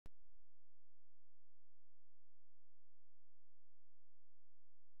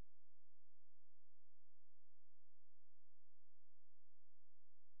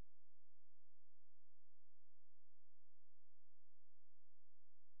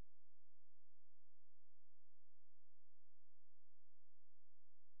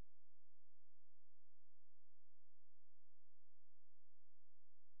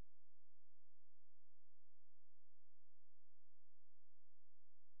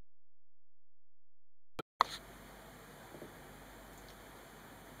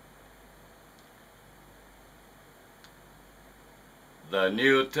The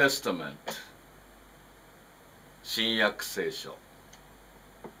New Testament 新約聖書。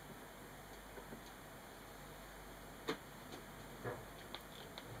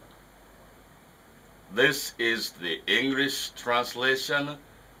This is the English translation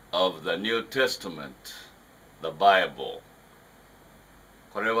of the New Testament, the Bible.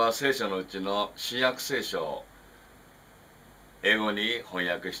 これは聖書のうちの新約聖書を英語に翻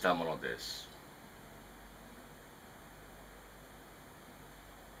訳したものです。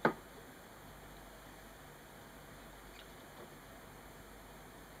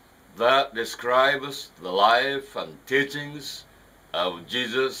That describes the life and teachings of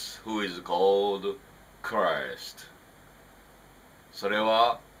Jesus, who is called Christ. それ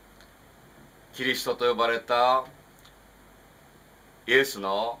はキリストと呼ばれたイエス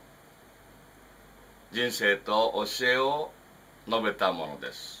の人生と教えを述べたもの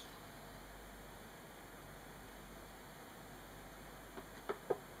です。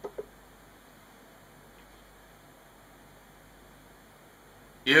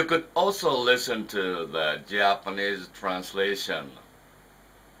You could also listen to the Japanese translation.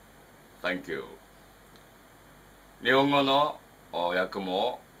 Thank you. 日本語の訳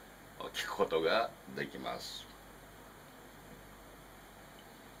も聞くことができます。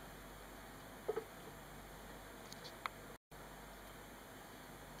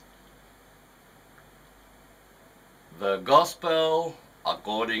The Gospel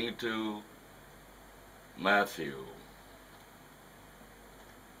according to Matthew.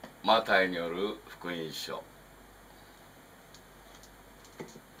 マタイによる福音書。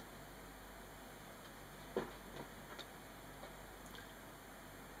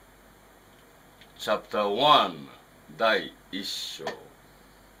Chapter 1第1章。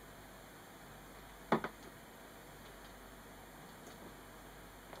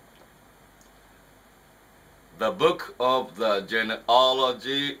The book of the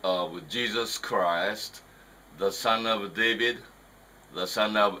genealogy of Jesus Christ, the son of David, the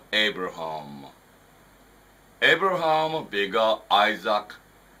son of Abraham. Abraham begot Isaac,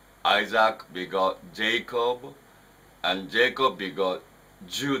 Isaac begot Jacob, and Jacob begot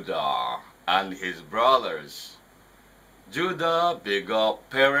Judah and his brothers. Judah begot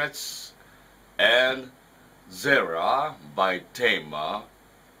Perez and Zerah by Tamar.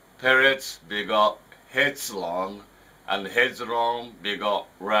 Perez begot Hezron, and Hezron begot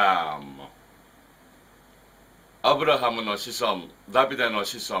Ram. アブラハムの子孫、ダビデの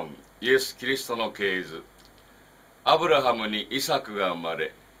子孫、イエス・キリストの系図。アブラハムにイサクが生ま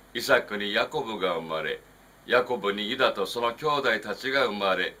れ、イサクにヤコブが生まれ、ヤコブにユダとその兄弟たちが生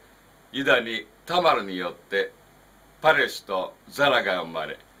まれ、ユダにタマルによってパレスとザラが生ま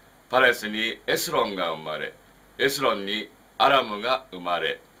れ、パレスにエスロンが生まれ、エスロンにアラムが生ま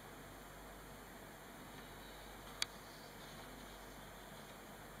れ。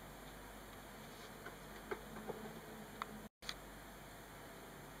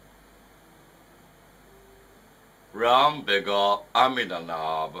Ram begot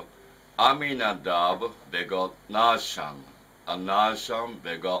Aminadab, Aminadab begot Nahshon, and Nahshon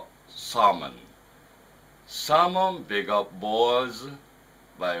begot Salmon. Salmon begot Boaz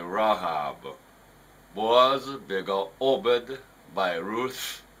by Rahab. Boaz begot Obed by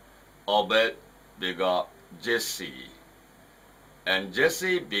Ruth. Obed begot Jesse. And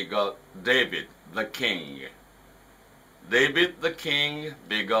Jesse begot David the king. David the king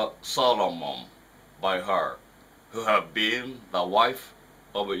begot Solomon by her, who had been the wife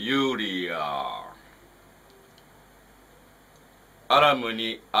of Uriah. アラム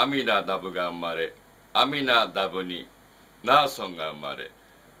にアミナダブが生まれ、アミナダブにナーソンが生まれ、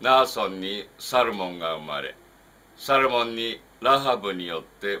ナーソンにサルモンが生まれ、サルモンにラハブによっ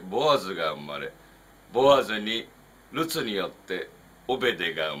てボアズが生まれ、ボアズにルツによってオベ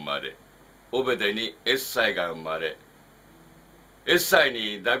デが生まれ、オベデにエッサイが生まれ、エッサイ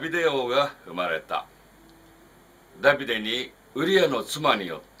にダビデ王が生まれた。ダビデにウリアの妻に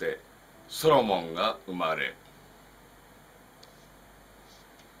よってソロモンが生まれ。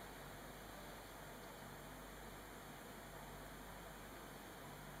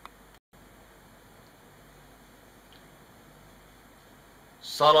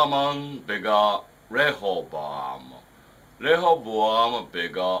Solomon begot Rehoboam. Rehoboam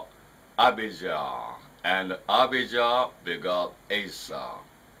begot Abijah, and Abijah begot Asa.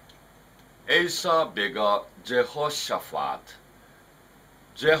 Asa begot Jehoshaphat.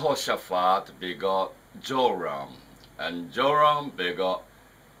 Jehoshaphat begot Joram, and Joram begot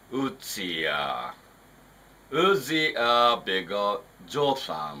Uzziah. Uzziah begot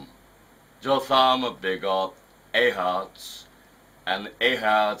Jotham. Jotham begot Ahaz, and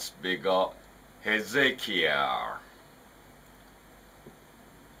Ahaz begot Hezekiah.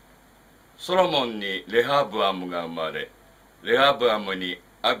 ソロモンにレハブアムが生まれ、レハブアムに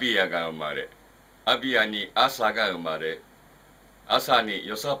アビヤが生まれ、アビヤにアサが生まれ、アサに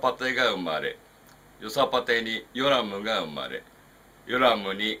ヨサパテが生まれ、ヨサパテにヨラムが生まれ、ヨラ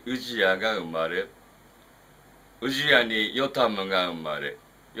ムにウジヤが生まれ、ウジヤにヨタムが生まれ、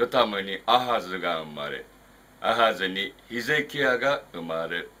ヨタムにアハズが生まれ、アハズにヒゼキヤが生ま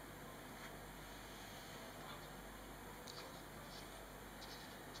れ。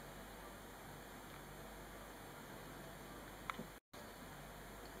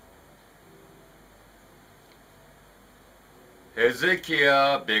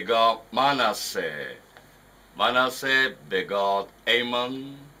Hezekiah begot Manasseh. Manasseh begot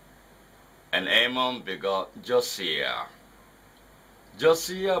Amon, and Amon begot Josiah.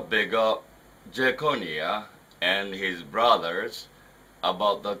 Josiah begot Jeconiah and his brothers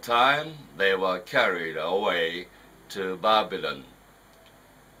about the time they were carried away to Babylon.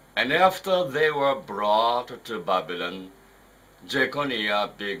 And after they were brought to Babylon,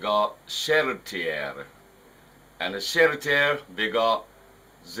 Jeconiah begot Shealtiel, and Shealtiel begot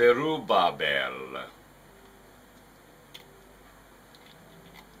Zerubbabel.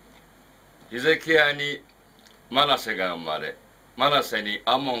 ヒゼキヤにマナセが生まれ、マナセに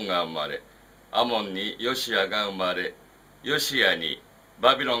アモンが生まれ、アモンにヨシアが生まれ、ヨシアに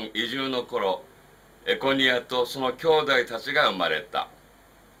バビロン移住の頃、エコニアとその兄弟たちが生まれた。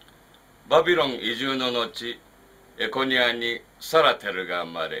バビロン移住の後、エコニアにサラテルが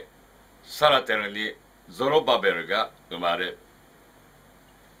生まれ、サラテルにゾロバベルが生まれ、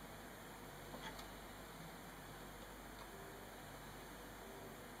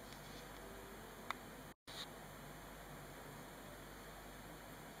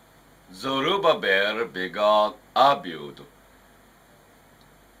Zerubbabel begot Abiud.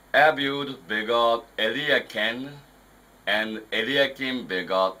 Abiud begot Eliakim, and Eliakim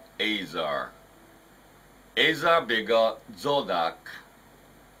begot Azar. Azar begot Zodok.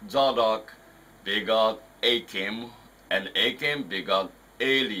 Zodok begot Achim, and Achim begot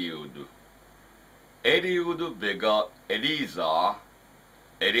Eliud. Eliud begot Eleazar.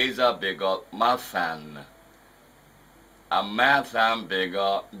 Eleazar begot Mathan. And Mathan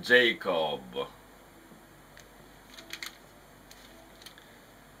begot Jacob.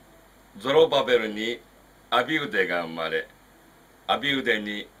 ゾロバベルにアビウデが生まれ、アビウデ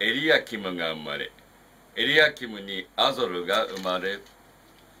にエリアキムが生まれ、エリアキムにアゾルが生まれ、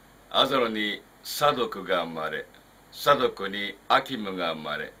アゾルにサドクが生まれ、サドクにアキムが生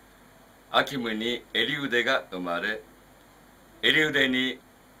まれ、アキムにエリウデが生まれ、エリウデに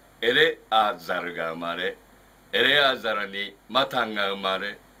エレアザルが生まれ、エレアザルにマタンが生ま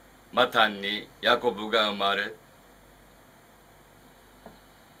れ、マタンにヤコブが生まれ、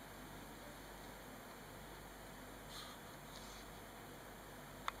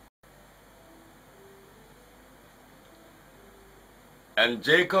And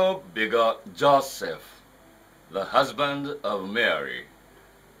Jacob begot Joseph, the husband of Mary,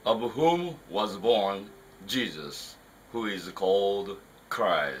 of whom was born Jesus, who is called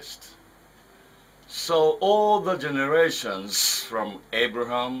Christ. So all the generations from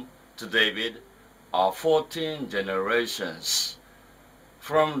Abraham to David are 14 generations.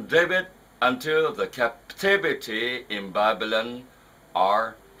 From David until the captivity in Babylon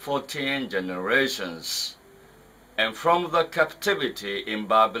are 14 generations. And from the captivity in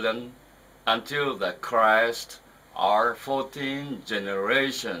Babylon until the Christ are 14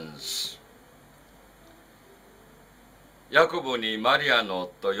 generations. ヤコブにマリアの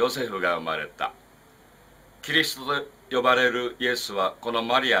夫ヨセフが生まれた。キリストと呼ばれるイエスはこの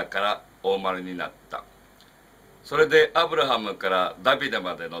マリアからお生まれになった。それでアブラハムからダビデ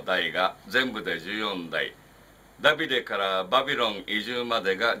までの代が全部で14代。ダビデからバビロン移住ま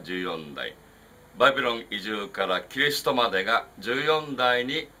でが14代。バビロン移住からキリストまでが14代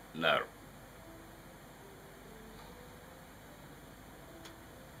になる。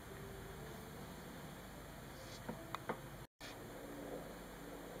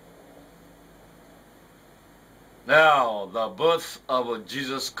Now, the birth of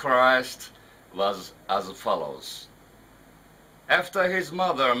Jesus Christ was as follows. After his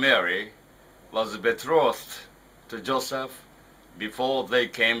mother Mary was betrothed to Joseph, before they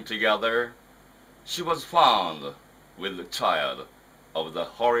came together, she was found with child of the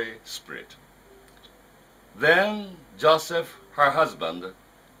Holy Spirit. Then Joseph, her husband,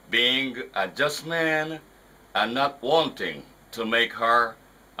 being a just man and not wanting to make her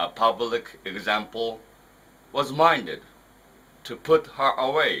a public example, was minded to put her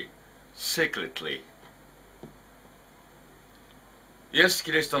away secretly. イエス・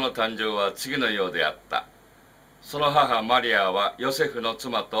キリストの誕生は次のようであった。その母マリアはヨセフの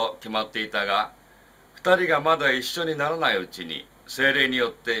妻と決まっていたが、二人がまだ一緒にならないうちに聖霊によ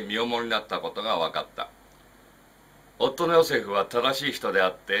って身重になったことが分かった。夫のヨセフは正しい人であ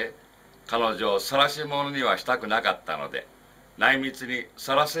って、彼女を晒し者にはしたくなかったので、内密に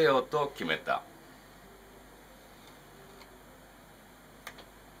晒せようと決めた。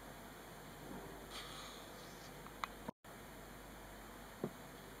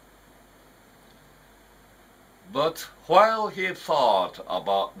But while he thought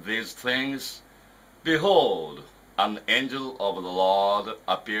about these things, behold, an angel of the Lord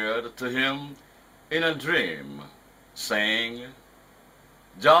appeared to him in a dream, saying,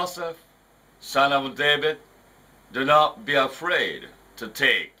 Joseph, son of David, do not be afraid to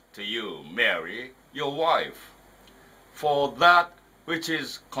take to you Mary, your wife, for that which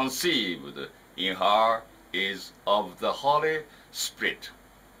is conceived in her is of the Holy Spirit.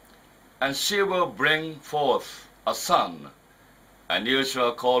 And she will bring forth a son, and you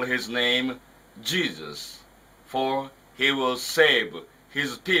shall call his name Jesus, for he will save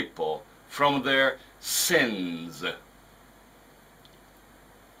his people from their sins.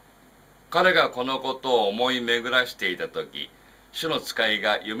 彼がこのことを思い巡らしていたとき、主の使い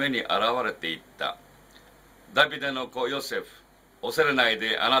が夢に現れていった。ダビデの子ヨセフ、恐れない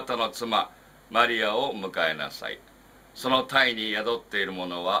であなたの妻マリアを迎えなさい。その胎に宿っているも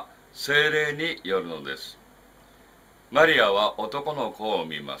のは聖霊によるのです。マリアは男の子を産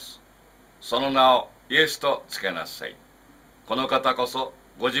みます。その名をイエスとつけなさい。この方こそ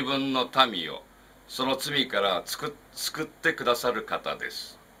ご自分の民をその罪から救ってくださる方で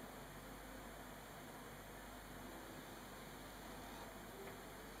す。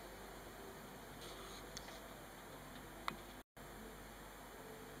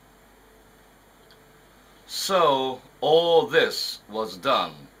So all this was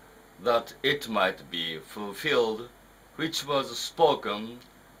done, that it might be fulfilled, which was spoken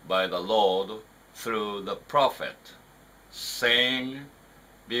by the Lord through the prophet, saying,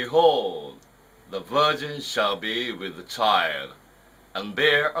 Behold, the virgin shall be with child, and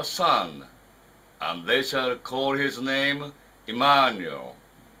bear a son, and they shall call his name Emmanuel,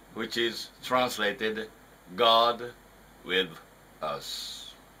 which is translated, God with us.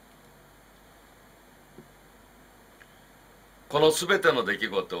 このすべての出来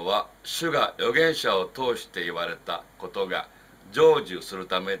事は、主が預言者を通して言われたことが成就する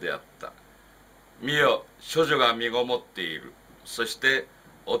ためであった。見よ、処女が身ごもっている。そして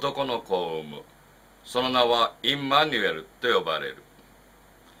男の子を産む。その名はインマニュエルと呼ばれる。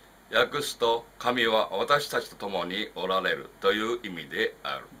訳すと、神は私たちと共におられるという意味で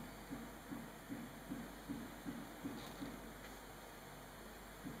ある。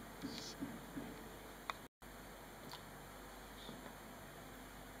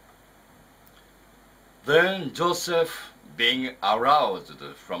Then Joseph, being aroused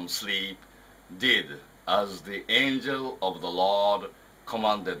from sleep, did as the angel of the Lord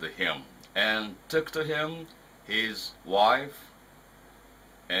commanded him, and took to him his wife,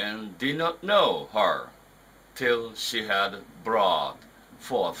 and did not know her till she had brought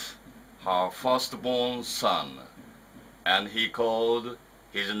forth her firstborn son, and he called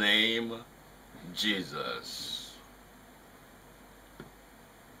his name Jesus.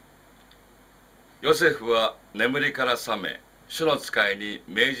 ヨセフは眠りから覚め、主の使いに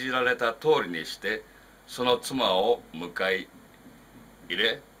命じられた通りにして、その妻を迎え入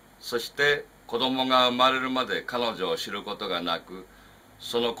れ、そして子供が生まれるまで彼女を知ることがなく、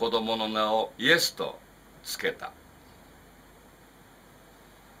その子供の名をイエスとつけた。